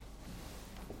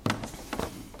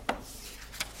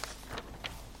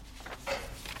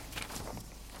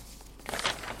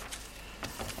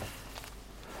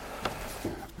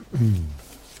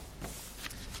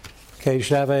Okay, you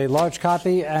should have a large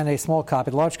copy and a small copy.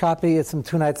 The large copy is from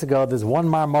 2 nights ago. There's one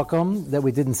Mar Mokum that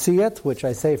we didn't see yet, which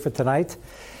I say for tonight.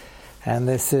 And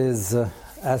this is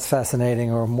as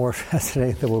fascinating or more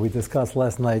fascinating than what we discussed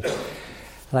last night. The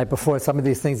night before, some of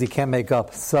these things you can't make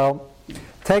up. So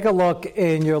take a look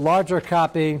in your larger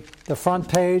copy. The front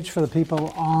page for the people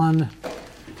on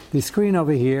the screen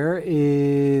over here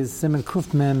is Siman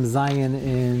Kuf Mem Zayin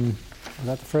in, is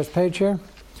that the first page here?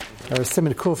 Or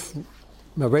Siman Kuf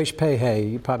Reish Pei Hey.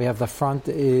 You probably have the front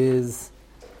is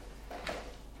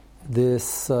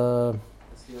this, is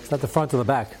that the front or the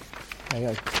back?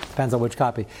 Depends on which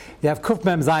copy. You have Kuf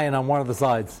Mem Zayin on one of the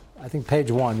sides. I think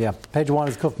page 1, yeah. Page 1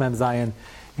 is Kuf Mem Zayin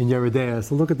in Yeridea.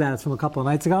 So look at that. It's from a couple of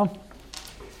nights ago.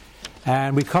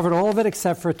 And we covered all of it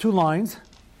except for 2 lines,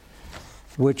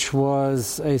 which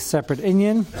was a separate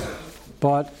inyan,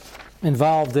 but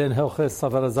involved in Hilchis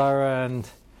Avodah Zarah and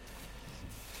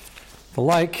the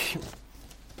like.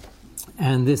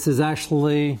 And this is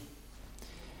actually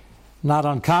not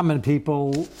uncommon.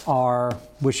 People are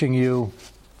wishing you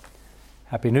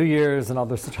Happy New Year's and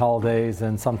other such holidays,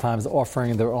 and sometimes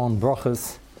offering their own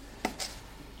brachas.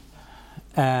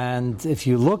 And if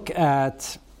you look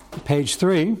at page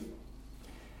 3,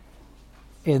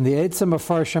 in the Eitzim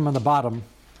Mefarshim on the bottom,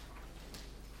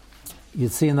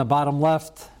 you'd see in the bottom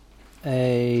left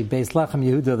a Beis Lechem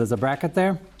Yehuda. There's a bracket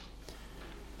there.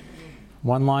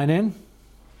 1 line in.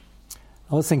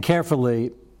 Now listen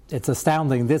carefully. It's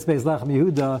astounding. This Beis Lechem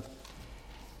Yehuda,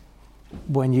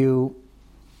 when you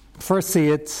first see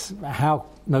it, how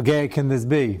nogay can this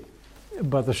be?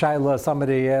 But the shaila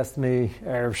somebody asked me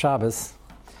Erev Shabbos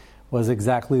was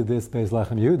exactly this Beis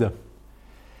Lechem Yehuda.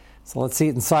 So let's see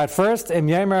it inside first. Im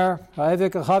Yemer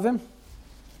Ha'evik Achavim.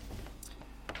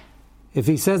 If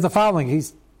he says the following,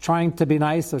 he's trying to be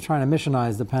nice or trying to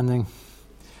missionize, depending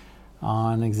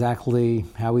on exactly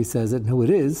how he says it and who it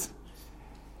is.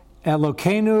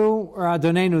 Elokeinu or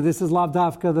Adonenu, this is Lav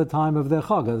Dafka, the time of the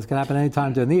Chag. This can happen any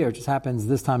time during the year. It just happens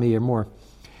this time of year more.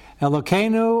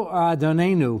 Elokeinu or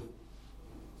Adonenu.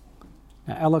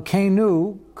 Now,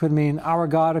 Elokeinu could mean our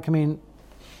God, or it could mean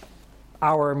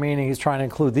our, meaning he's trying to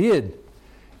include the Yid.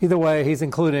 Either way, he's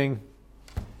including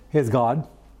his God.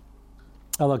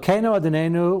 Elokeinu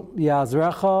Adonenu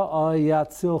Yazrecha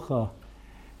Yatzilcha.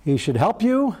 He should help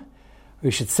you, he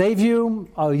should save you,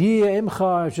 Al Yiyeh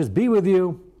Imcha, just be with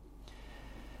you.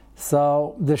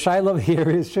 So the shayla here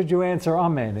is, should you answer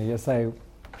Amen? And you say,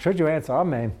 should you answer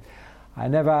Amen? I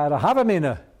never had a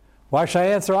Havamina. Why should I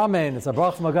answer Amen? It's a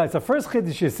brach from a guy. It's the first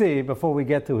chiddush you see before we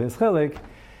get to his chilik,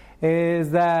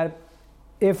 is that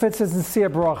if it's a sincere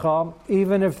bracha,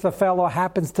 even if the fellow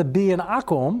happens to be an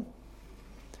akum,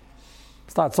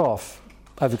 starts off,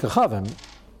 Avik Achavim.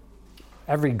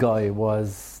 Every guy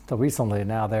was, till recently,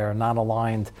 now they're not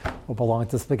aligned or belong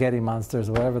to spaghetti monsters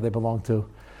or whatever they belong to.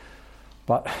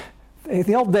 But in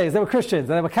the old days, they were Christians,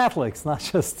 they were Catholics, not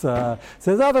just, says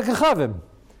Avik Achavim.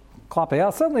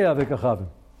 Klapei, certainly Avik Achavim.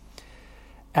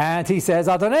 And he says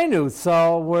Adonenu,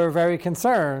 so we're very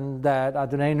concerned that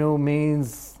Adonenu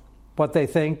means what they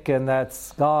think, and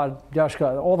that's God,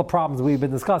 Yashka, all the problems we've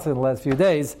been discussing in the last few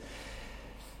days.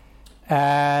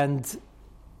 And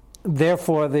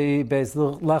therefore, the Beis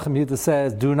Lechem Yehuda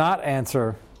says, do not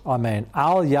answer Amen.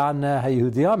 Al Yana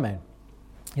HaYehudi Amen.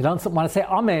 You don't want to say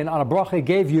Amen on a bracha he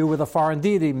gave you with a foreign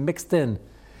deity mixed in.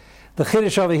 The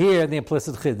chiddush over here, the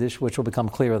implicit chiddush, which will become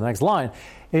clear in the next line,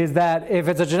 is that if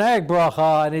it's a generic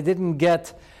bracha and he didn't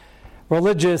get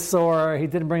religious or he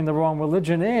didn't bring the wrong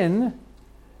religion in,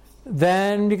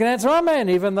 then you can answer Amen,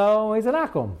 even though he's an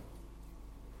akum.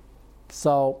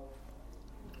 So,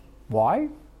 why?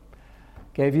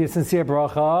 Gave you a sincere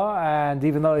bracha, and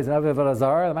even though he's an Avodah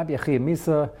Zarah, there might be a chiyuv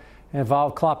misa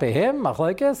involved klapei him,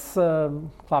 machlekes,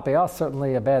 klapei us,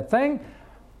 certainly a bad thing.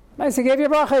 Nice, he gave you a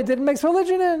bracha, he didn't mix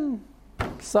religion in.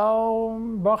 So,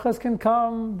 brachas can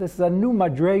come. This is a new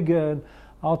madrega,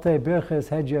 alte birches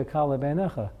hedja kala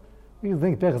beinecha. You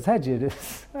think birches hedja,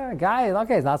 this guy,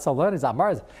 okay, he's not so learned, he's a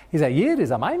Mars, he's a Yid,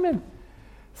 he's a Maimon.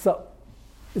 So,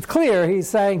 it's clear, he's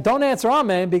saying, don't answer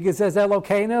Amen, because it says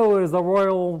Elokeinu is the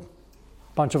royal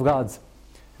bunch of gods.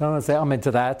 You don't want to say Amen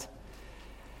to that.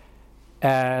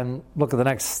 And look at the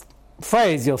next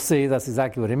phrase, you'll see that's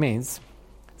exactly what it means.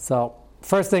 So,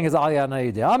 first thing is Al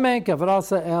Yana Yidei Amen,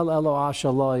 Kavarasa El Elo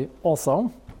Ashaloi,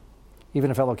 also, even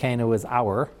if Elokeinu is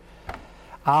our.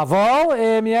 Aval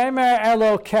Im Yemer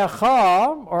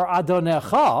Elokecha, or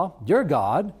Adonecha, your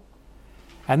God.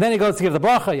 And then he goes to give the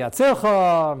bracha,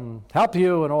 Yatzilcha, help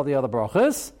you, and all the other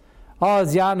brachas.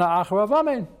 Az Yana Acharav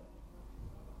Amen.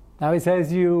 Now he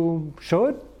says you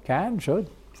should, can, should,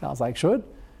 sounds like should.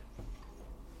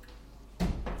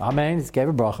 Amen. He gave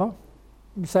a bracha.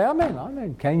 You say Amen.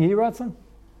 Amen. Can you hear Ratzon?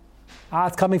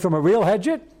 It's coming from a real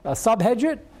hedjit, a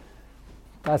sub-hedjit.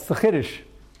 That's the Chiddush.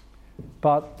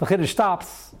 But the Chiddush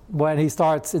stops when he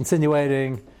starts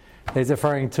insinuating he's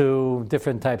referring to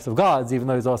different types of gods, even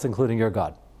though he's also including your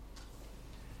God.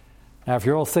 Now, if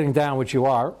you're all sitting down, which you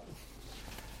are,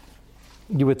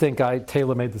 you would think I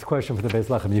tailor-made this question for the Beis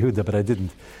Lechem Yehuda, but I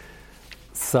didn't.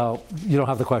 So you don't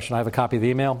have the question. I have a copy of the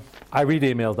email. I read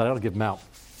emails, but I don't give them out.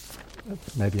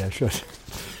 Maybe I should.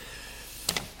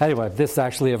 Anyway, this is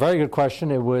actually a very good question.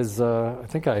 It was, I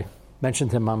think I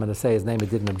mentioned him. I'm going to say his name. He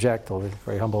didn't object. Although he's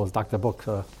very humble as Dr. Book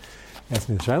asked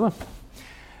me the shayla.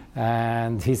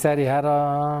 And he said he had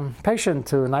a patient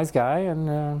to a nice guy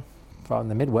and from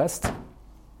the Midwest.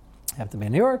 Happened to be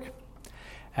in New York.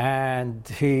 And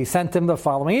he sent him the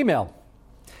following email.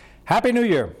 Happy New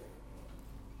Year.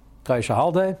 Gaisha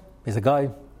holiday. He's a guy.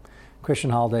 Christian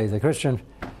holiday. He's a Christian.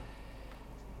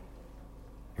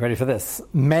 Ready for this?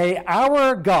 May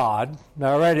our God,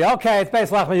 now already, okay, it's Beis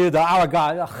Lechem Yehuda, our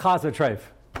God, Chaz v'Treif.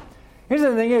 Here's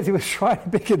the thing is, he was trying to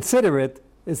be considerate.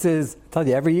 This is, I tell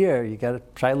you, every year you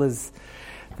get shaylas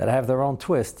that have their own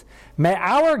twist. May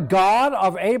our God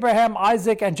of Abraham,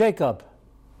 Isaac, and Jacob.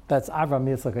 That's Avram,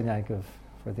 Yitzchak, and Yaakov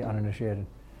for the uninitiated.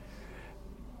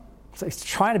 So he's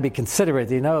trying to be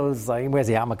considerate. He knows, like, he wears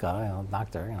the yarmulke,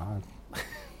 doctor,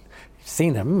 You've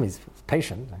seen him, he's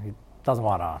patient, and he doesn't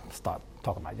want to start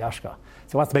talking about Yashka.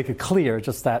 So he wants to make it clear,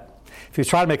 just that if he was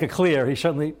trying to make it clear, he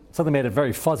suddenly made it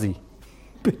very fuzzy.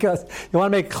 Because you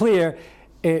want to make it clear,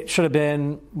 it should have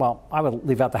been, well, I would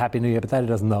leave out the Happy New Year, but that he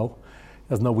doesn't know. He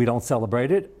doesn't know we don't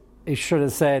celebrate it. He should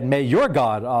have said, may your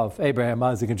God of Abraham,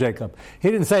 Isaac, and Jacob.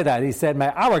 He didn't say that. He said, may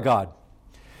our God.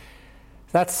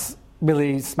 That's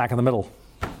really smack in the middle.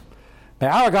 May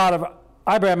our God of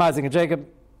Abraham, Isaac, and Jacob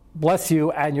bless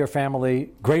you and your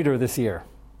family greater this year.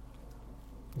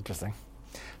 Interesting.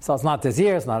 So it's not this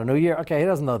year, it's not a new year. Okay, he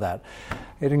doesn't know that.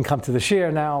 He didn't come to the shir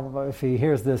now. But if he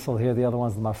hears this, he'll hear the other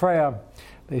ones in Mafreya.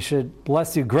 They should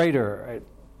bless you greater.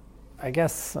 I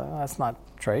guess that's not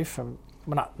treif.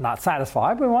 We're not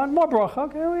satisfied. We want more bracha.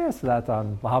 Okay, we answer that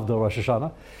on Lahavdil Rosh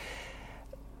Hashanah.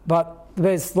 But the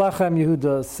Beis Lechem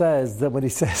Yehuda says that when he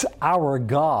says our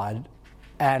God,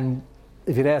 and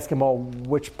if you'd ask him, well,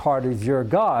 which part is your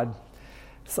God?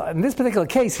 So in this particular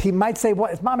case, he might say,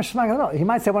 what? It's mamash shmag, no. He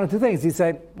might say one of two things. He'd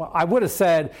say, well, I would have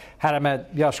said, had I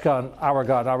met Yashka, our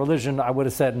God, our religion, I would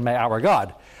have said, may our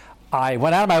God. I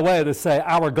went out of my way to say,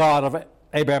 our God of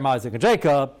Abraham, Isaac, and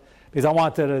Jacob, because I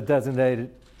wanted to designate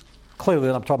it clearly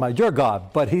that I'm talking about your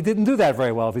God. But he didn't do that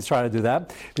very well if he's trying to do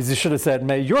that, because he should have said,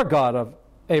 may your God of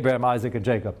Abraham, Isaac, and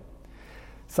Jacob.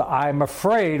 So I'm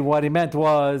afraid what he meant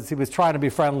was he was trying to be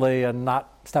friendly and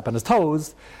not step on his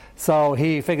toes. So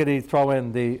he figured he'd throw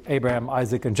in the Abraham,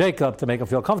 Isaac, and Jacob to make him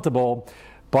feel comfortable.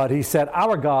 But he said,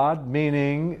 our God,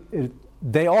 meaning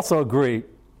they also agree.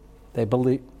 They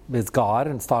believe it's God,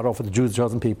 and start off with the Jews'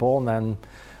 chosen people, and then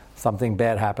something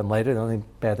bad happened later. The only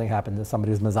bad thing happened is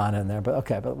somebody's Mazana in there. But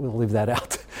okay, but we'll leave that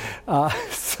out.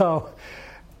 So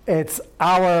it's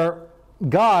our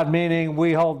God, meaning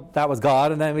we hold that was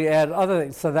God, and then we add other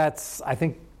things. So that's, I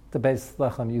think the Beis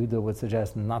Lechem Yehuda would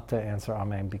suggest not to answer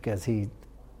Amen, because he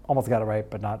almost got it right,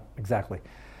 but not exactly.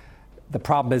 The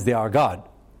problem is the our God.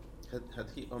 Had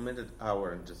he omitted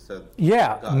our and just said,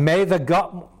 yeah, God. May the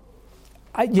God,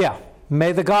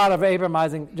 may the God of Abraham,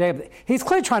 Isaac, Jacob. He's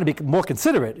clearly trying to be more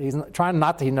considerate. He's trying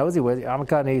not to, he knows he was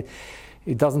yarmulke, and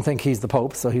he doesn't think he's the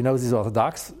Pope, so he knows he's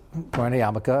Orthodox, wearing a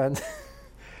yarmulke, and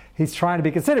he's trying to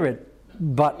be considerate.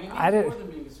 But maybe I didn't. More than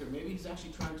being considerate. Maybe he's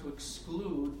actually trying to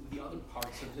exclude the other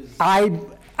parts of his.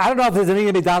 I don't know if there's anything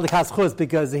to be done to Kaschus,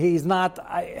 because he's not.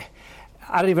 I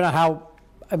don't even know how.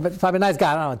 But if I'm a nice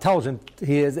guy, I don't know how intelligent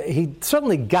he is. He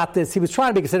certainly got this. He was trying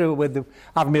to be considerate with Avram,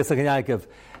 Yitzchak, and Yaakov.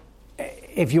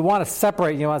 If you want to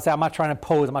separate, you want to say, I'm not trying to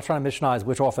pose, I'm not trying to missionize,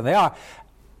 which often they are.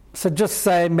 So just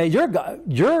say, may your God,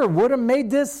 would have made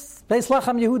this Beis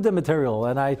Lechem Yehuda material,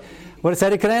 and I would have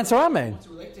said he could answer Amen.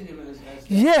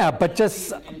 Yeah, but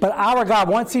our God,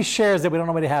 once he shares it, we don't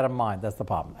know what he had in mind. That's the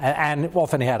problem. And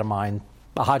often he had in mind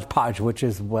a hodgepodge, which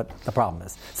is what the problem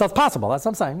is. So it's possible. That's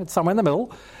what I'm saying. It's somewhere in the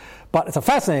middle. But it's a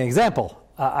fascinating example.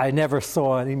 I never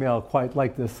saw an email quite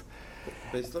like this.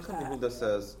 Beis Lechem Yehuda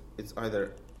says it's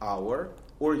either our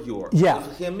or your. Yeah.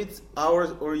 If he omits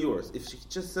ours or yours, if she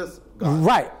just says God.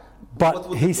 Right.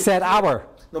 But he said our.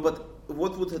 No, but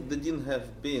what would the din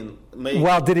have been?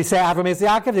 Well, did he say Avram, Yitzchak,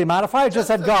 Yaakov? Did he modify it? Just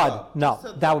said God. No, Just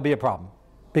said that would be a problem.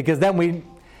 Because then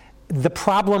The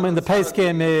problem in the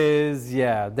Peskim is,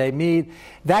 they meet.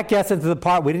 That gets into the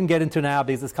part we didn't get into now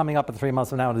because it's coming up in 3 months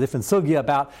from now in a different sugya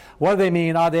about what do they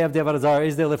mean? Are they have Devad Azar?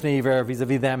 Is there Lifnei Iver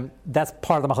vis-a-vis them? That's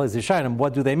part of the Machlekes Yishayim.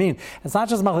 What do they mean? It's not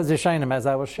just Machlekes Yishayim, as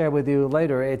I will share with you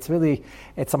later. It's a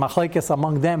Machlekes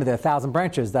among them. There are 1,000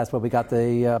 branches. That's where we got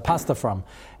the pasta from.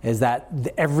 Is that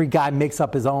every guy makes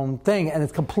up his own thing, and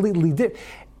it's completely different.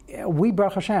 We,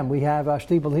 Baruch Hashem, we have a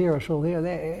shtibel here, a shul here.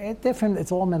 It's different.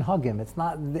 It's all menhagim. It's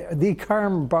not the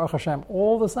Kerm, Baruch Hashem,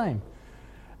 all the same.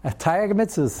 Tayag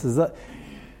mitzvahs.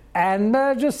 And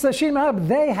just Shima,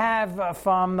 they have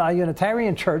from a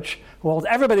Unitarian church, well,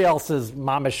 everybody else is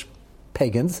mamish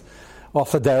pagans, or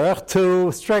Federich,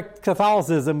 to strict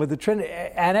Catholicism with the Trinity,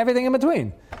 and everything in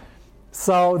between.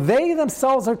 So they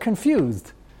themselves are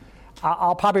confused.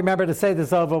 I'll probably remember to say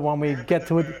this over when we get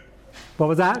to it. What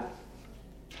was that?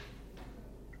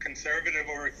 Conservative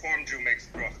or Reform Jew makes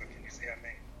bracha. Can you say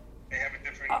amen? They have a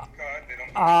different God. They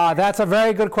don't. That's a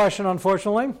very good question,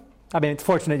 unfortunately. I mean, it's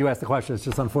fortunate you asked the question. It's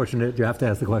just unfortunate you have to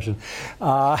ask the question.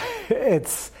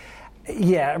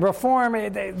 Reform,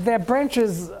 they're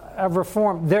branches of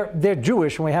Reform. They're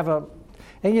Jewish, and we have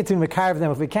and you to carve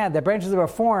them if we can. They're branches of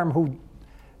Reform who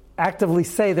actively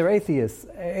say they're atheists.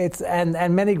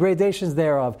 And many gradations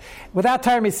thereof. Without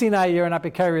Torah Sinai, you're not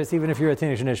precarious, even if you're a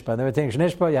Tinish Nishpa. They're a Tinish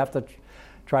Nishpa, you have to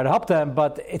try to help them,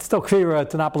 but it's still clearer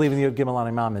to not believe in the Yud Gimel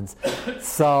Ani Mammons.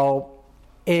 So,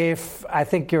 if I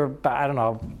think you're,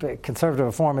 conservative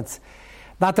Reform, it's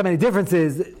not that many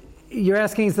differences. You're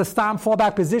asking, is the Stam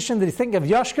fallback position? Did you think of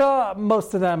Yoshka?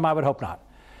 Most of them, I would hope not.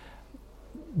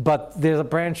 But there's a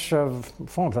branch of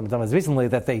Reform, some of them recently,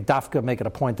 that they dafka make it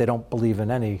a point they don't believe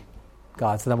in any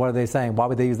God. So then what are they saying? Why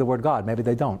would they use the word God? Maybe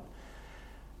they don't.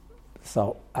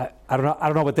 So I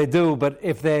don't know what they do, but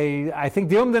I think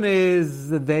the umdan is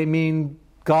that they mean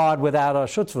God without a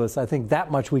shutzvus. I think that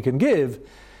much we can give.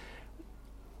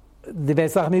 The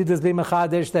Beis Hachmid is being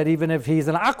mechadish that even if he's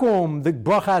an akum, the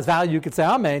bracha has value. You could say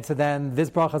amen. So then this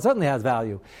bracha certainly has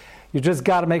value. You just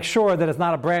got to make sure that it's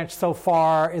not a branch so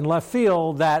far in left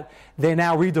field that they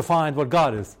now redefined what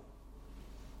God is.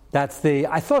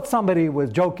 I thought somebody was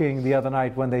joking the other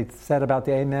night when they said about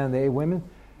the amen and the women.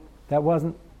 That was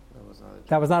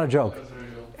not a joke.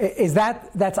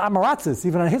 That's Amaratzis,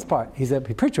 even on his part. He's a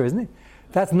preacher, isn't he?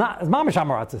 That's not, it's Mamish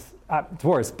Amaratzis. It's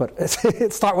worse, but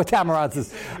it start with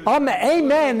Amaratzis.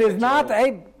 Amen is not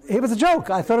it was a joke.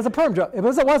 I thought it was a perm joke. It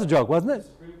was a joke, wasn't it?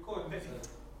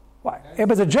 Why? It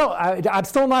was a joke. I'm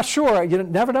still not sure. You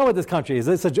never know with this country. Is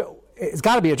this a joke? It's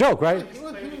got to be a joke, right?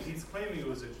 He's claiming it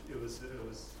was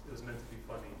meant to be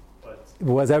funny, but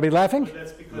was everybody laughing? But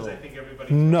that's because I think everybody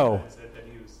said that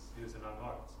he was an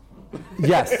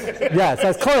Amaratzis. Yes,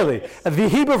 that's clearly. The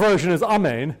Hebrew version is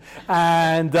Amen,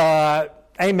 and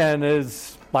Amen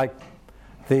is like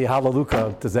the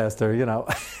Hallelujah disaster,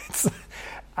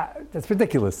 It's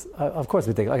ridiculous. Of course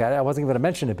ridiculous. I wasn't going to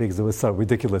mention it because it was so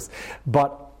ridiculous.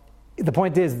 But the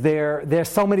point is, there's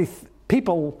so many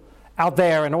people out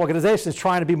there and organizations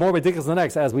trying to be more ridiculous than the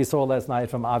next, as we saw last night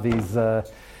from Avi's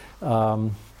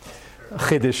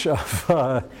Chiddush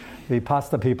of the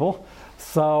pasta people.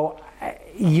 So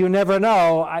you never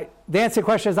know. The answer to the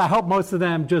question is, I hope most of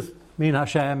them just mean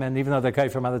Hashem, and even though they're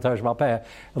from other Torah Sheba'al Peh, at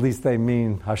least they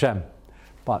mean Hashem.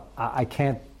 But I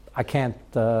can't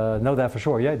know that for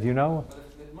sure. Yeah, do you know? But if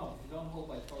you don't hold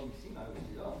by Torah Sinai,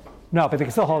 you don't. No, but they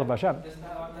can still hold it by Hashem. Isn't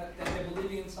that they're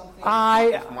believing in something?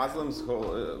 If Muslims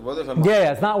hold, what if a Muslim?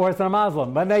 Yeah, it's not worse than a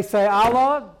Muslim. When they say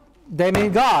Allah, they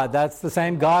mean God. That's the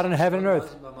same God in heaven and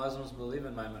earth. Muslims believe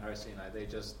in Maimon Har Sinai. They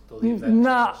just believe that.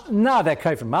 No, they're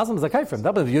kafir. Muslims are kafir.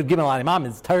 You'd give an imam.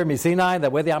 It's Torah Sinai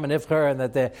that we're the Am Nifcher and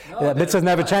that the mitzvahs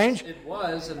never change. It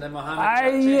was, and then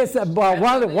Muhammad. Yes, but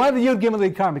one of the Yud Gimel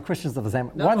Karm, Christians are the same.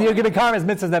 One of the Yud Gimel Karm is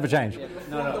mitzvahs never change. Yeah,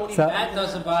 no. That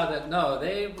doesn't bother. No,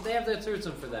 they have their truths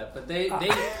for that, but they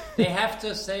have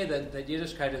to say that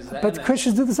Yiddishkeit is that. But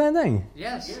Christians do the same thing.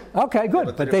 Yes. Okay,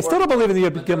 good. But they still don't believe in the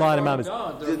Yud Gimel Imam.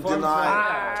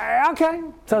 Okay,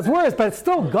 so it's worse, but it's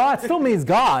still God. Still means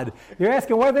God. You're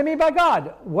asking what do they mean by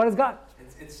God? What is God?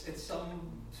 It's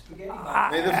some spaghetti.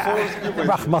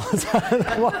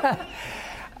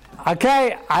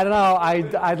 Okay, I don't know.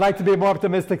 I'd like to be more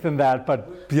optimistic than that,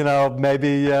 but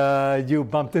maybe you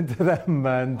bumped into them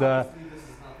and. Obviously, this is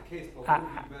not the case, but would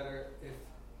it be better if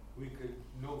we could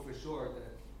know for sure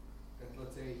that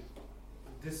let's say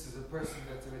this is a person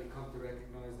that's already come to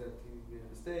recognize that he made a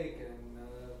mistake and.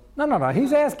 No.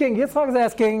 Yitzchak is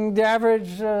asking the average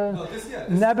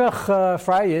Nebuch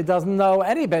Freya doesn't know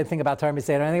anything about Torah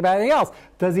Mishnah or anything about anything else.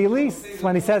 Does he at least,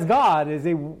 when he says God,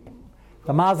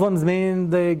 the Muslims mean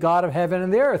the God of heaven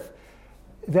and the earth?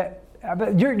 That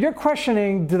But you're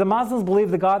questioning, do the Muslims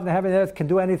believe the God in the heaven and earth can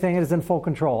do anything and is in full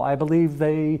control? I believe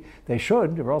they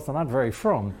should. They're also not very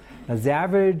frum. Does the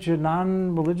average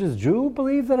non-religious Jew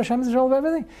believe that Hashem is in control of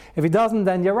everything? If he doesn't,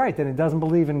 then you're right. Then he doesn't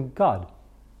believe in God.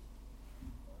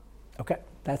 Okay,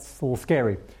 that's a little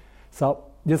scary. So,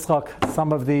 Yitzchak,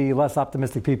 some of the less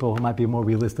optimistic people who might be more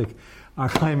realistic are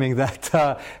claiming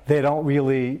that they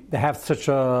have such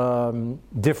a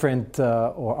different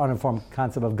or uninformed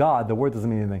concept of God. The word doesn't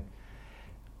mean anything.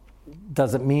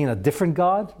 Does it mean a different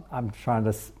God? I'm trying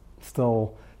to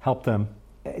still help them.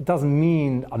 It doesn't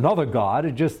mean another God.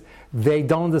 It just, they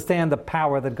don't understand the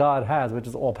power that God has, which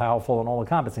is all-powerful and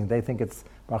all-encompassing. They think it's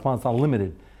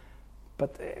unlimited.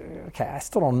 But, okay, I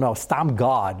still don't know. Stam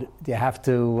God, you have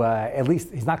to, at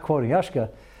least, he's not quoting Yashka.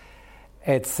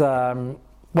 It's, I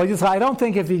don't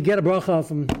think if you get a bracha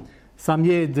from some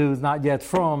Yid who's not yet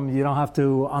from, you don't have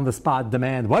to, on the spot,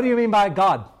 demand, what do you mean by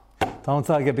God? Don't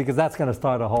tell it, because that's going to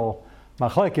start a whole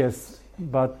machlekes.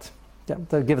 But yeah,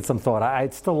 to give it some thought,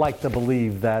 I'd still like to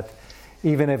believe that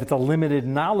even if it's a limited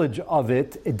knowledge of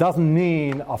it, it doesn't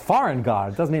mean a foreign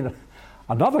God. It doesn't mean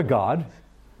another God.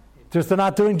 Just they're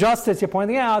not doing justice, you're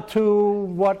pointing out, to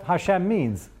what Hashem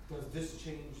means. Does this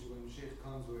change when Mashiach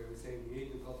comes, where we say the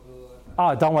Eight of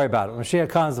Oh, don't worry about it. When Mashiach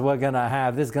comes,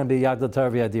 this is going to be Yagdal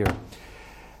Torah V'Yadir.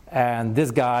 And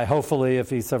this guy, hopefully, if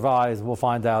he survives, we'll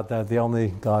find out that the only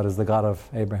God is the God of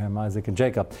Abraham, Isaac, and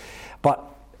Jacob. But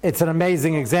it's an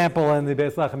amazing example in the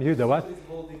Beis Lechem Yehuda. What?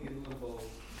 Holding in limbo,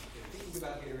 thinking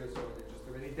about Geras, or they're just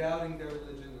already doubting their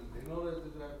religion, and they know that,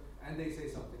 and they say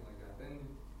something like that.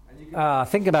 And you can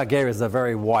think about Geras is a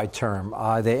very wide term.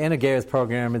 They're in a Geras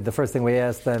program. The first thing we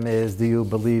ask them is, do you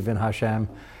believe in Hashem?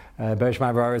 Beresh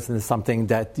Ma'avaris is something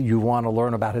that you want to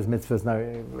learn about his mitzvahs. Now,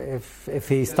 if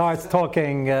he starts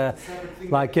talking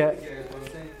like you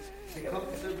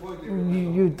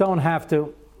don't have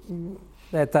to.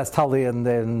 That's Tali and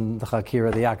then the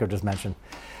Chakira, the Yaakov just mentioned.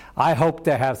 I hope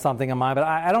they have something in mind, but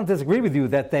I don't disagree with you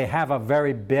that they have a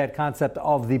very bad concept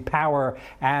of the power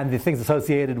and the things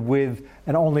associated with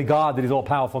an only God that is all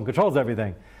powerful and controls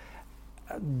everything.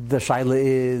 The shaila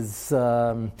is,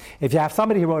 if you have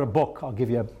somebody who wrote a book, I'll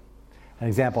give you an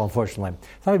example, unfortunately.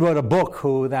 Somebody wrote a book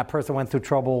who that person went through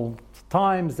troubled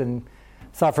times and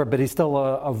suffered, but he's still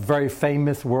a very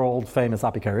famous, world-famous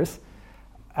Apikaris.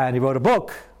 And he wrote a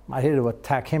book. I'm not here to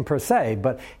attack him per se,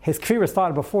 but his kfira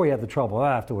started before he had the trouble,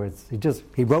 not afterwards.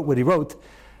 He wrote what he wrote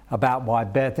about why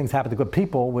bad things happen to good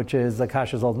people, which is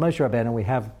Akash's old Moshe Rabbeinu, and we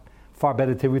have far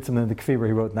better terutzim than the kfira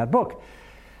he wrote in that book.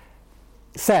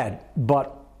 Sad,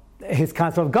 but his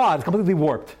concept of God is completely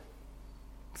warped.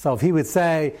 So if he would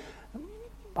say,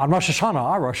 on Rosh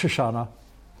Hashanah,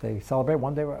 they celebrate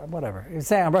one day, whatever. He'd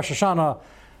say, on Rosh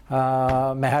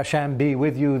Hashanah, may Hashem be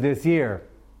with you this year.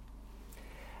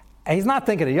 And he's not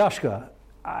thinking of Yashka.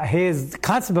 His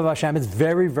concept of Hashem is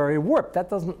very, very warped.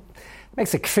 That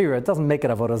makes it kfira. It doesn't make it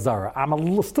avodah zarah. I'm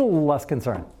still a little less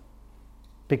concerned.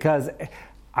 Because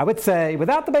I would say,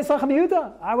 without the Beis Lechem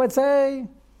Yehuda, I would say,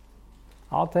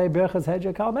 Al tei brachas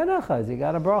hedja kal menachas. You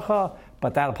got a bracha,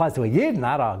 but that applies to a yid,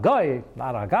 not a goy,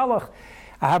 not a galach.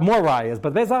 I have more rayas,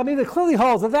 but Beis Lechem Yehuda clearly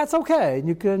holds that that's okay.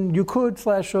 You could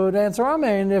should answer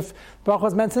amen if bracha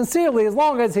was meant sincerely, as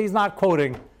long as he's not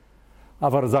quoting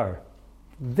avodah zarah.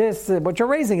 This, what you're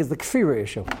raising is the kfira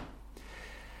issue.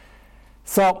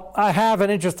 So I have an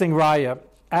interesting raya.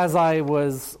 As I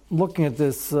was looking at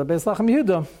this Beis Lechem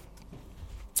Yehuda,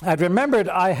 I'd remembered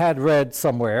I had read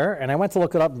somewhere, and I went to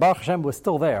look it up. Baruch Hashem was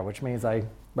still there, which means I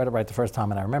read it right the first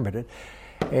time and I remembered it.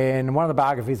 In one of the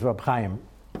biographies of Reb Chaim,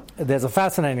 there's a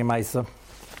fascinating Maisa,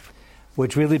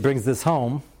 which really brings this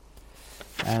home.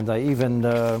 And I even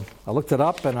I looked it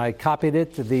up and I copied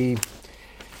it.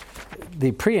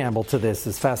 The preamble to this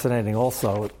is fascinating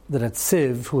also. The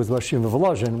Netziv, who was Rosh Yeshiva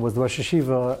Volozhin, was the Rosh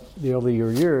Yeshiva the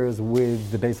earlier years with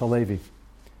the Beis HaLevi.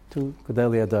 Two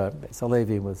Gedolei Hadar. Beis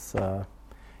HaLevi was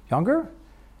younger.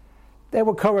 They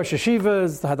were co-Rosh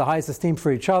Yeshivas, had the highest esteem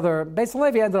for each other. Beis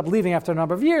HaLevi ended up leaving after a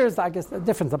number of years. I guess a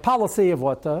difference in policy of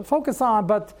what to focus on,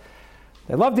 but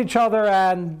they loved each other,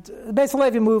 and Beis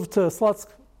HaLevi moved to Slutsk,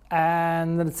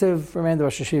 and the Netziv remained the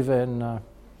Rosh Yeshiva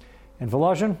in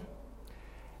Volozhin.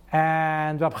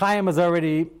 And Reb Chaim was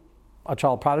already a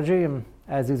child prodigy, and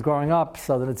as he was growing up,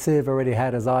 so the Netziv already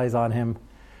had his eyes on him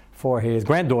for his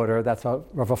granddaughter. That's Rav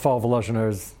Afal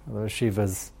Volozhiner's,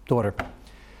 Shiva's daughter.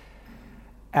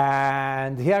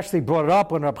 And he actually brought it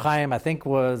up when Reb Chaim, I think,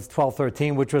 was 12,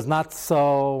 13, which was not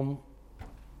so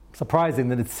surprising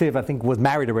that Netziv, I think, was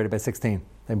married already by 16.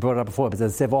 They brought it up before,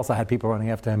 because Netziv also had people running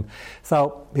after him.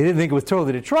 So he didn't think it was too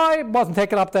early to try. It wasn't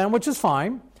taken up then, which is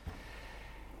fine.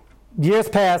 Years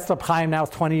passed. Reb Chaim now is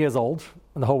 20 years old.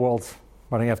 and the whole world's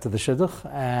running after the Shidduch,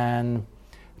 and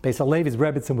Beis Halevi's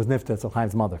Rebbetzin was Nifta, so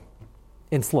Chaim's mother,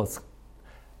 in Slutsk.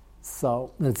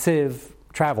 So the Tziv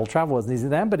travel wasn't easy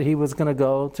then, but he was going to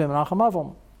go to Menachem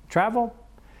Avram. Travel,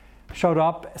 showed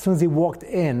up. As soon as he walked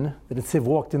in, the Tziv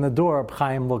walked in the door,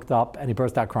 Chaim looked up and he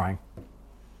burst out crying.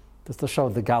 Just to show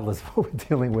the godless what we're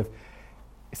dealing with.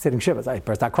 Sitting Shivas, he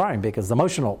burst out crying because it's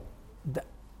emotional.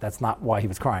 That's not why he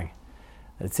was crying.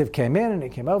 The Tziv came in and he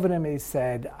came over to him and he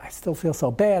said, I still feel so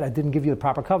bad, I didn't give you the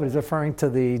proper cover. He's referring to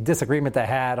the disagreement they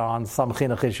had on some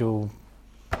chinuch issue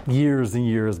years and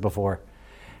years before.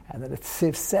 And then the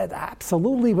Tziv said,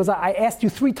 absolutely, I asked you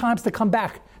 3 times to come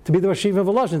back to be the Rosh Yeshiva of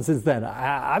Volozhin since then.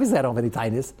 Obviously I don't have any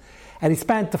tightness. And he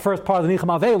spent the first part of the Nicham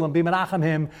Avelim, Bimenachem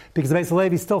him, because the Beis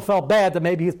Halevi still felt bad that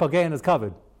maybe his Pagain is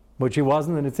covered, which he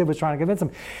wasn't, and the Tziv was trying to convince him.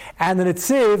 And the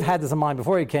Tziv had this in mind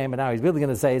before he came, and now he's really going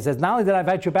to say, he says, not only did I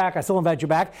invite you back, I still invite you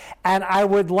back, and I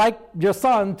would like your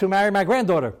son to marry my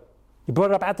granddaughter. He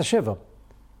brought it up at the Shiva,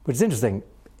 which is interesting.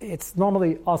 It's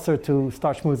normally usher to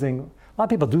start schmoozing. A lot of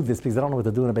people do this because they don't know what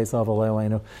to do in a Beis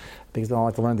Halevi, because they don't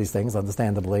like to learn these things,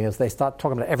 understandably. As they start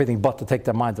talking about everything but to take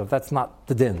their minds off, that's not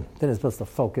the din. Din is supposed to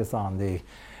focus on the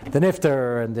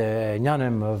nifter and the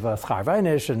inyanim of schar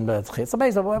vaynish and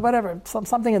tzchitz, whatever,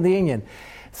 something in the inyan.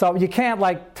 So you can't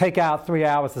take out 3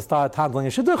 hours to start handling a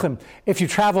shidduchim if you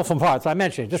travel from parts. I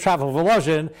mentioned just travel from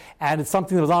Volozhin, and it's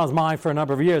something that was on his mind for a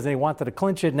number of years, and he wanted to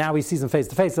clinch it. Now he sees him face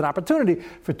to face, an opportunity.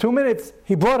 For 2 minutes,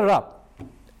 he brought it up.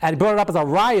 And he brought it up as a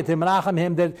riot to Menachem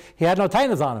him that he had no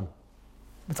tainas on him.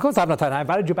 Of course I have no tainas. I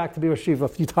invited you back to be Rosh Yeshiva a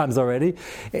few times already.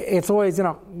 It's always,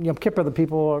 Yom Kippur, the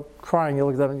people are crying. You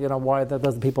look at them, why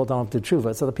does the people don't do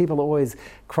tshuva? So the people are always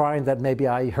crying that maybe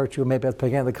I hurt you, maybe I was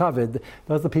paying the covet.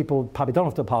 Those are the people who probably don't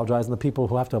have to apologize, and the people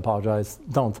who have to apologize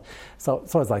don't. So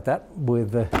it's always like that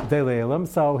with Dele Elam.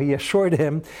 So he assured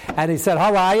him, and he said,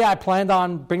 Harai, I planned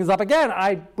on bringing this up again.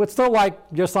 I would still like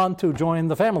your son to join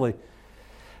the family.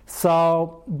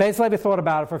 So basically, he thought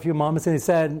about it for a few moments, and he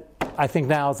said, I think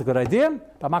now it's a good idea,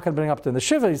 but I'm not going to bring it up to the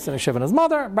Shiva. He's sending Shiva and his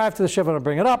mother. Right after the Shiva to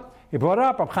bring it up, he brought it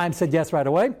up. Reb Chaim said yes right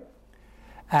away.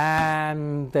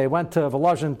 And they went to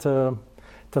Volozhin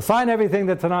to sign everything,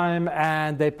 the Tanaim,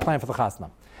 and they planned for the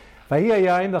Chasna. The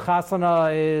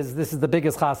Chasna this is the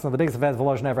biggest Chasna, the biggest event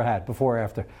Volozhin ever had, before or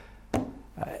after.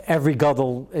 Every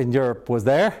Gadol in Europe was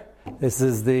there. This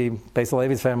is the Beis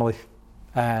Halevi's family,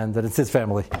 and it's his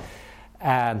family.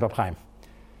 And Reb Chaim.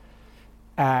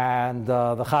 And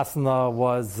the Chasna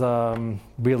was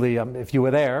really, if you were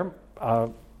there,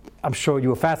 I'm sure you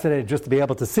were fascinated just to be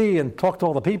able to see and talk to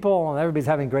all the people, and everybody's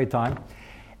having a great time.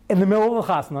 In the middle of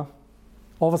the Chasna,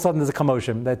 all of a sudden there's a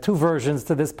commotion. There are 2 versions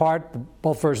to this part.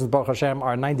 Both versions, Baruch Hashem,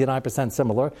 are 99%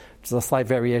 similar, which is a slight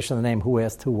variation of the name who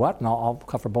asked who what, and I'll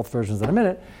cover both versions in a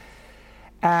minute.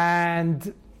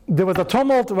 And there was a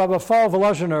tumult. Rabbi Fall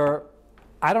Volozhiner,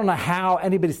 I don't know how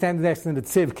anybody standing next to the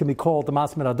Tziv can be called the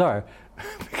Masmin Adar,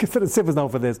 because the Tziv was known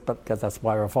for this, but because that's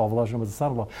why Fall Volozhiner was the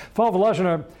son-in-law. Fall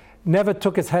Volozhiner never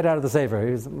took his head out of the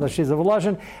Sefer. She's a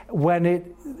Volozhin. When the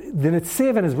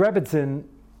Tziv and his Rebbetzin,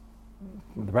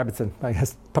 I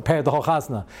guess, prepared the whole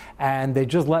Chasna, and they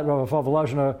just let Rabbi Fall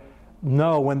Volozhiner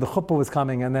know when the chuppah was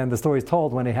coming, and then the story is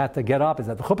told when he had to get up, is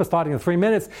that the chuppah starting in 3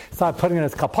 minutes, started putting in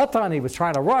his kapata, and he was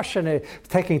trying to rush, and it was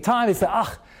taking time. He said,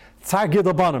 Tzar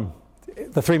Gidel Banim.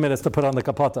 The 3 minutes to put on the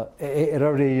kapata.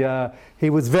 He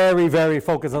was very, very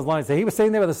focused on his line. So he was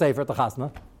sitting there with the Sefer at the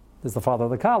Chasna. This is the father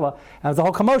of the Kala. And there's a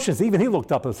whole commotion. So even he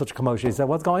looked up at such a commotion. He said,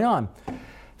 what's going on?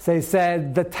 So he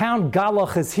said, the town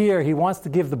Galach is here. He wants to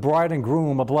give the bride and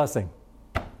groom a blessing.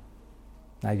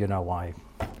 Now you know why.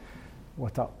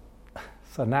 What the?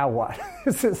 So now what?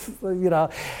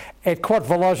 It caught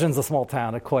Volozhin's a small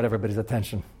town. It caught everybody's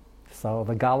attention. So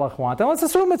the Galach wanted, let's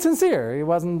assume it's sincere. He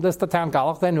wasn't just the town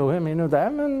Galach, they knew him, he knew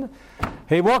them, and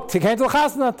he came to the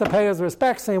Chasna to pay his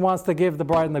respects, and he wants to give the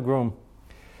bride and the groom.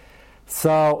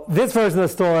 So this version of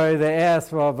the story, they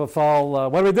asked Rav Fall,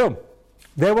 what do we do?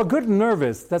 They were good and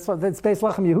nervous. That's Beis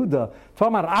Lechem Yehuda.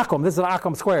 Talking about Akum, this is an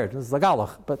Akum squared, this is the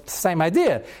Galach, but same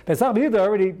idea. Beis Lechem Yehuda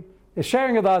already is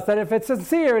sharing with us that if it's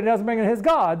sincere and he doesn't bring in his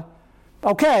God,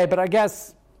 okay, but I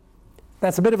guess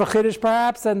that's a bit of a chiddush,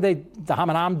 perhaps, and the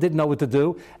Hamanam didn't know what to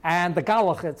do. And the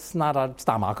Galach, it's not a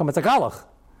Stam Akum, it's a Galach.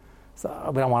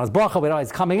 So we don't want his bracha, we don't.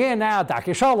 He's coming in now,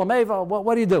 Daki Shalom, Eva,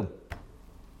 what do you do?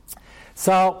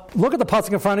 So look at the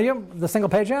pasuk in front of you, the single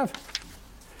page you have.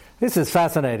 This is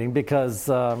fascinating because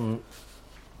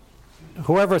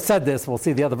whoever said this, we'll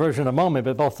see the other version in a moment,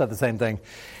 but both said the same thing.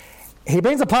 He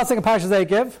brings a pasuk in Parshas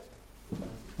Eikev.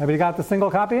 Everybody got the single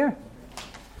copy here?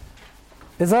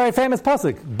 It's a very famous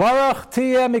pasuk. Baruch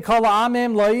tiyeh mikol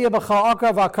ha'amim lo yeh b'cha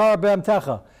akar v'akar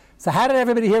be'emtecha. So how did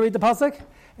everybody here read the pasuk?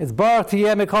 It's Baruch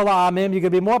Tiyeh Mikol Ha'amim. You're going to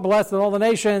be more blessed than all the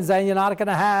nations, and you're not going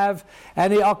to have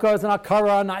any akkars and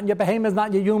akkara, not in your behemoths, not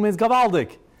in your humans,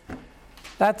 gavaldik.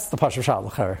 That's the Pasha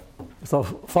Shalach. So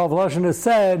Fall Veloshin has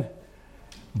said,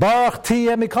 Baruch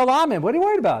Tiyeh Mikol Ha'amim. What are you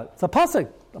worried about? It's a pasuk.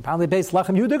 Apparently, based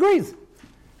Lechem Yud agrees.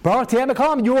 Baruch Tiyeh Mikol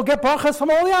Ha'amim. You will get brachas from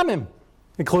all the Amim,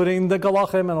 including the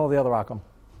Galachim and all the other Akim.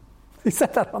 He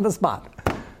said that on the spot.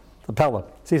 The Pella.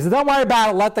 So he said, don't worry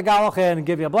about it. Let the Galach in and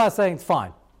give you a blessing. It's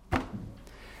fine.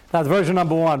 That's version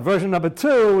number 1. Version number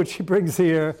 2, which he brings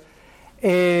here,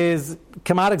 is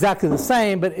come out exactly the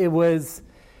same, but it was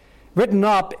written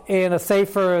up in a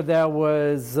sefer that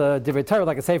was Divrei Torah,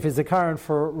 like a sefer Zikaron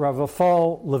for Rav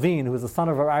Rafal Levine, who was the son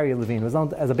of Aryeh Levine, who was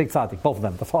known as a big tzaddik, both of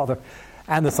them, the father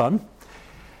and the son.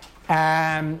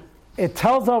 And it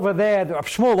tells over there that Rav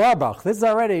Shmuel Auerbach, this is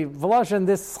already, Voloshin,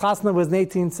 this chasna was in the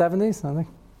 1870s, I think,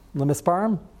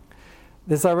 Lemisparim.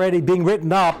 This is already being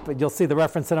written up, and you'll see the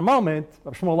reference in a moment.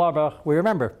 Rav Shmuel Auerbach, we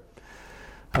remember,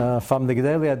 from the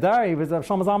Gedali Adar, he was Rav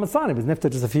Shlomo Zalman's son, he was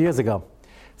nifted just a few years ago.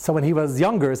 So when he was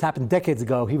younger, this happened decades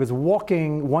ago, he was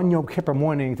walking one Yom Kippur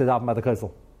morning to daven by the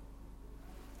Kaisel.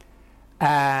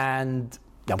 And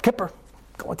Yom Kippur,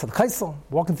 going to the Kaisel,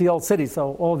 walking to the Old City.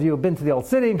 So all of you have been to the Old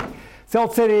City. The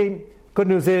Old City, good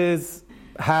news is,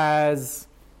 has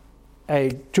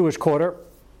a Jewish quarter.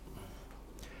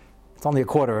 It's only a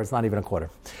quarter, it's not even a quarter.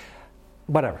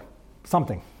 Whatever,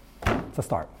 something to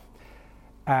start.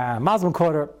 Muslim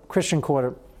quarter, Christian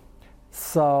quarter.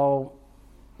 So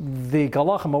the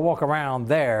Galachim will walk around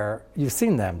there. You've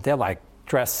seen them. They're like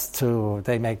dressed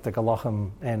they make the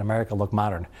Galachim in America look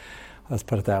modern. Let's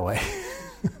put it that way.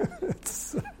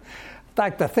 It's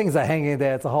like the things are hanging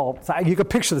there. It's a whole. So you can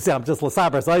picture this. I'm just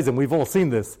L'Sabar Zayzim. We've all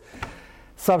seen this.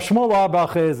 So Shmuel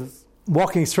Auerbach is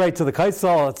walking straight to the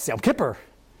Kaisel. It's Yom Kippur.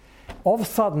 All of a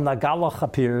sudden, a Galach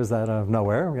appears out of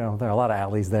nowhere. You know, there are a lot of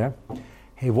alleys there.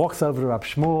 He walks over to Rab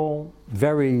Shmuel,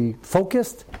 very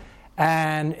focused,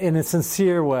 and in a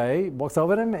sincere way, walks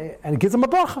over to him and gives him a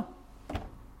bracha.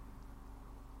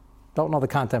 Don't know the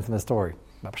content from the story.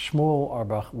 Rab Shmuel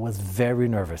Auerbach was very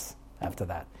nervous after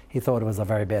that. He thought it was a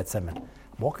very bad simon.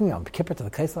 Walking on Kippur to the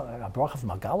Kaisel, a bracha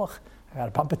from a Galach, I got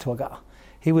to pump it to a Galach.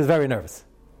 He was very nervous.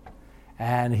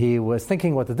 And he was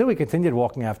thinking what to do. He continued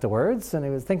walking afterwards, and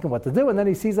he was thinking what to do. And then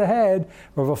he sees ahead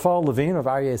Rav Rafal Levine, Rav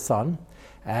Aryeh's son,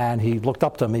 and he looked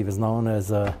up to him. He was known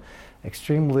as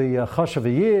extremely chashav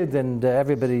yid, and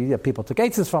everybody, people took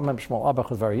eitzes from him. Shmuel Auerbach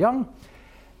was very young,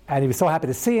 and he was so happy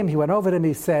to see him. He went over to him.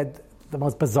 He said, "The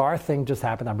most bizarre thing just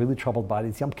happened. I'm really troubled by it.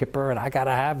 It's Yom Kippur, and I got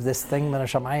to have this thing. Min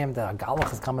Hashamayim, the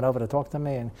Galach is coming over to talk to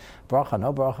me, and bracha,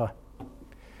 no bracha."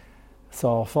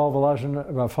 So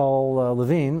Rafal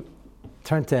Levine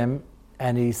turned to him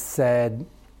and he said,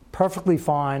 perfectly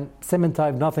fine, Simon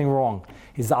Tov, nothing wrong.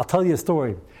 He said, I'll tell you a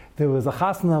story. There was a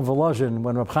chasna in Volozhin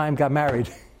when Reb Chaim got married.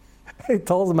 He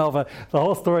told him the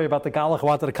whole story about the Galach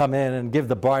wanted to come in and give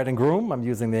the bride and groom. I'm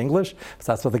using the English, because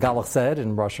that's what the Galach said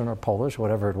in Russian or Polish,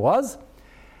 whatever it was.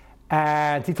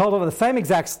 And he told him the same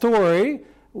exact story.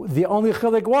 The only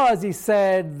chilik was, he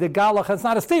said, the Galach, it's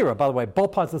not a stira, by the way,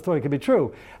 both parts of the story could be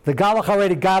true. The Galach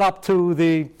already got up to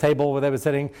the table where they were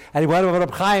sitting, and he went over to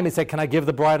Reb Chaim, he said, can I give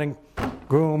the bride and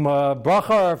groom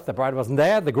bracha? If the bride wasn't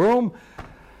there, the groom.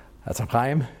 That's Reb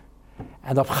Chaim.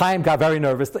 And Reb Chaim got very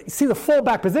nervous. You see, the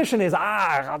fallback position is, it's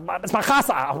my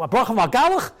chasa, bracha ma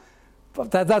Galach?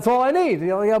 That's all I need.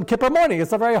 Yom Kippur morning,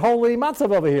 it's a very holy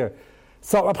matzav over here.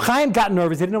 So Reb Chaim got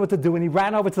nervous, he didn't know what to do, and he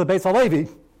ran over to the Beis HaLevi,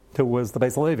 who was the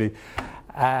Beis HaLevi,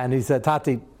 and he said,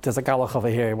 Tati, there's a Galach over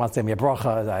here, he wants to give me a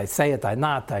bracha, I say it, I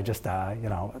not, I just, I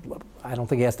don't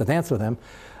think he has to dance with him,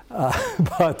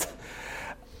 but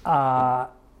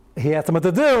he asked him what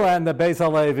to do, and the Beis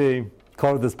HaLevi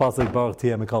quoted this pasuk, Baruch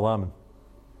Tiyeh Mikol Ha'amim.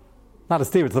 Not a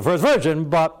steer, it's the first version,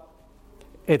 but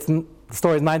the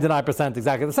story is 99%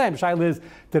 exactly the same. Shaila is,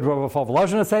 did Rav Rafal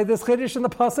Volozhin say this chiddush in the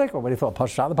pasuk, or what do you thought,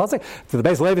 Pashat the pasuk? Did the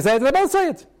Beis HaLevi say it? They both say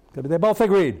it. They both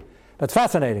agreed. That's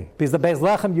fascinating, because the Beis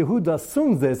Lechem Yehuda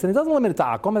assumes this, and he doesn't limit it to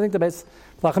Akum. I think the Beis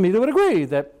Lechem Yehuda would agree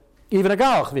that even a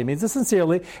Galach, if he means it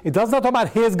sincerely, it does not talk about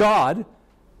his God,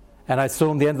 and I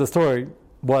assume the end of the story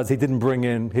was he didn't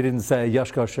say,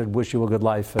 Yashka should wish you a good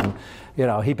life, and,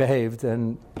 he behaved,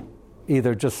 and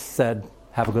either just said,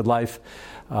 have a good life,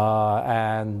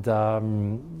 I don't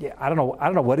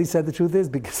know what he said the truth is,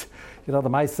 because, the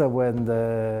Maisa,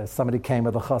 when somebody came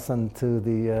with a chassan to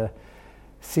the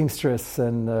seamstress,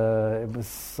 and it was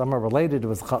somewhere related. It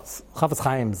was Chafetz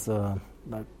Chaim's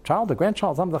child, or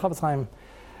grandchild. Some of the Chafetz Chaim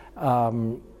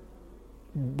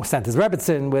sent his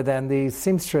Rebbetzin with, and the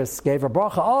seamstress gave her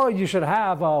bracha. Oh, you should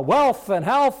have wealth and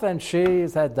health, and she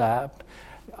said,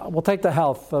 "We'll take the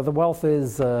health. The wealth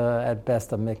is at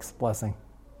best a mixed blessing."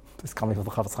 It's coming from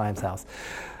the Chafetz Chaim's house.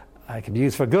 It can be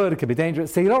used for good, it can be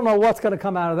dangerous. So you don't know what's going to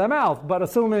come out of their mouth. But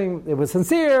assuming it was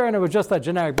sincere and it was just a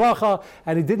generic bracha,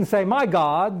 and he didn't say, my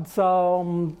God,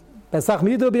 so Pesach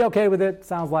Midu would be okay with it,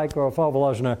 sounds like, or Rafal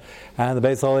Volozhner, and the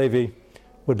Beis Halevi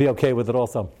would be okay with it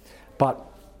also. But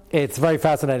it's very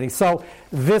fascinating. So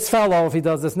this fellow, if he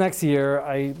does this next year,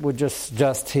 I would just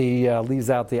suggest he leaves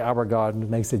out the our God and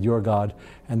makes it your God,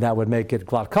 and that would make it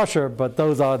Glat Kosher. But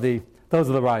those are the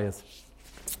rayas.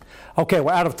 Okay,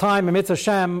 we're out of time. Mitzvah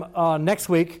Hashem, next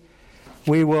week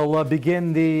we will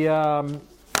begin the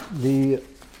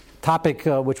topic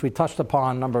which we touched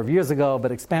upon a number of years ago,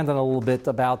 but expanded a little bit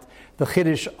about the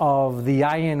chiddush of the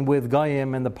yayin with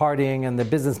goyim and the partying and the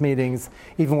business meetings,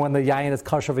 even when the yayin is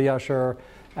kosher v'yasher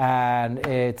and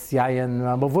it's yayin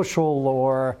mavushul,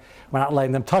 or we're not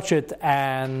letting them touch it,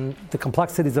 and the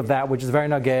complexities of that, which is very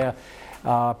nagea.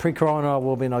 Pre-corona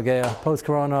will be nagea.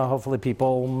 Post-corona, hopefully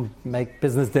people make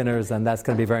business dinners, and that's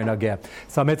going to be very nagea.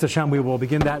 So Mitzvah Hashem, we will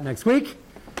begin that next week.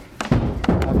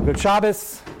 Have a good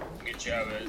Shabbos. Good Shabbos.